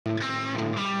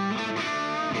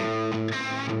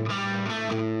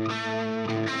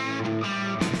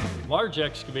large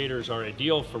excavators are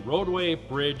ideal for roadway,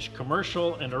 bridge,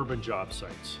 commercial, and urban job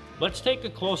sites. Let's take a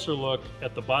closer look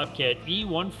at the Bobcat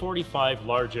E145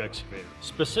 large excavator,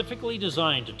 specifically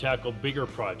designed to tackle bigger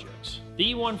projects.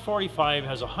 The E145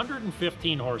 has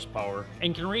 115 horsepower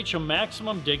and can reach a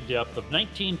maximum dig depth of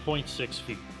 19.6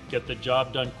 feet. Get the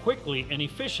job done quickly and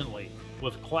efficiently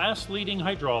with class-leading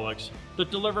hydraulics that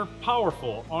deliver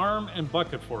powerful arm and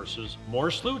bucket forces,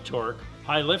 more slew torque,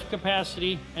 high lift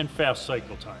capacity, and fast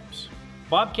cycle times.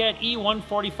 Bobcat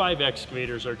E145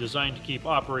 excavators are designed to keep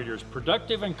operators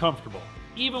productive and comfortable,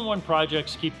 even when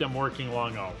projects keep them working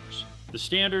long hours. The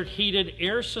standard heated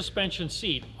air suspension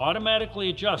seat automatically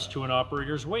adjusts to an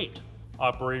operator's weight.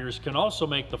 Operators can also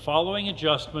make the following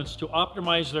adjustments to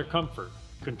optimize their comfort: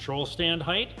 control stand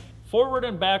height, forward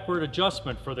and backward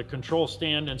adjustment for the control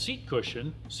stand and seat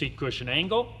cushion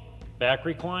angle, back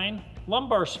recline,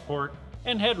 lumbar support,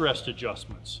 and headrest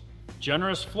adjustments.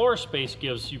 Generous floor space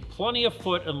gives you plenty of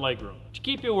foot and leg room to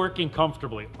keep you working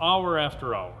comfortably hour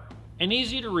after hour. An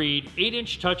easy-to-read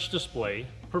 8-inch touch display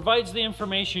provides the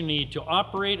information you need to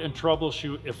operate and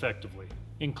troubleshoot effectively,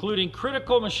 including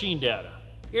critical machine data,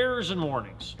 errors, and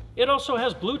warnings. It also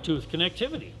has Bluetooth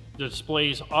connectivity. The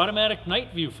display's automatic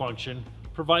night view function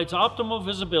provides optimal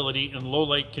visibility in low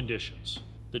light conditions.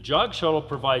 The jog shuttle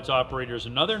provides operators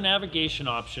another navigation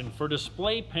option for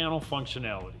display panel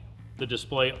functionality. The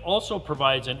display also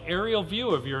provides an aerial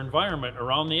view of your environment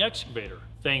around the excavator,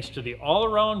 thanks to the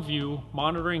all-around view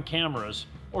monitoring cameras,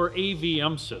 or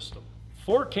AVM system.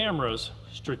 4 cameras,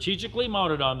 strategically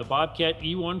mounted on the Bobcat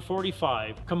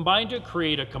E145, combine to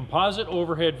create a composite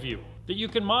overhead view that you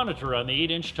can monitor on the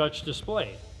 8-inch touch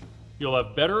display. You'll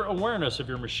have better awareness of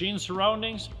your machine's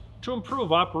surroundings to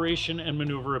improve operation and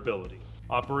maneuverability.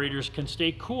 Operators can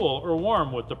stay cool or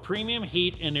warm with the premium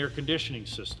heat and air conditioning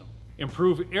system.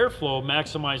 Improved airflow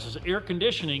maximizes air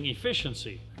conditioning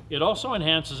efficiency. It also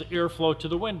enhances airflow to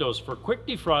the windows for quick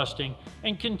defrosting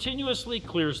and continuously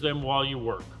clears them while you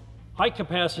work.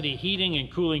 High-capacity heating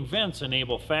and cooling vents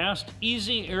enable fast,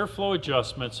 easy airflow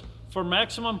adjustments for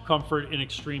maximum comfort in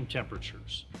extreme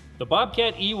temperatures. The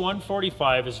Bobcat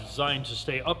E145 is designed to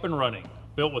stay up and running.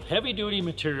 Built with heavy-duty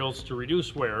materials to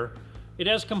reduce wear, it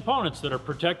has components that are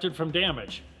protected from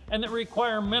damage and that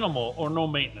require minimal or no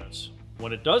maintenance.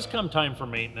 When it does come time for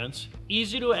maintenance,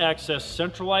 easy-to-access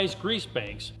centralized grease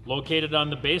banks located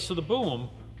on the base of the boom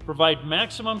provide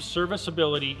maximum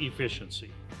serviceability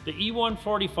efficiency. The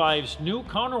E145's new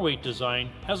counterweight design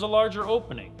has a larger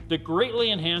opening that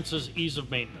greatly enhances ease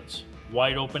of maintenance.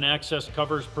 Wide open access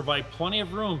covers provide plenty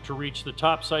of room to reach the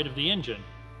top side of the engine,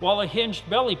 while a hinged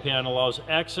belly pan allows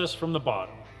access from the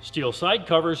bottom. Steel side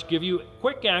covers give you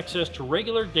quick access to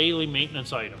regular daily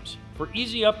maintenance items for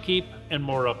easy upkeep and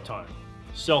more uptime.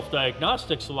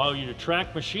 Self-Diagnostics allow you to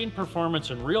track machine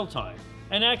performance in real time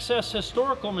and access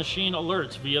historical machine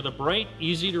alerts via the bright,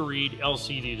 easy-to-read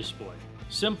LCD display.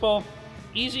 Simple,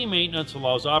 easy maintenance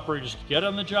allows operators to get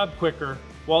on the job quicker,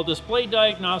 while display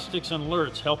diagnostics and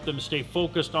alerts help them stay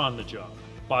focused on the job.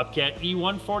 Bobcat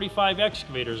E145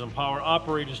 excavators empower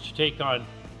operators to take on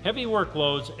heavy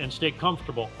workloads and stay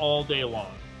comfortable all day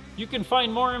long. You can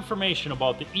find more information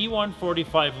about the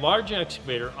E145 large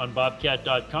excavator on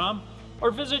bobcat.com or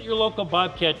visit your local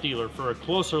Bobcat dealer for a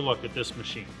closer look at this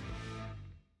machine.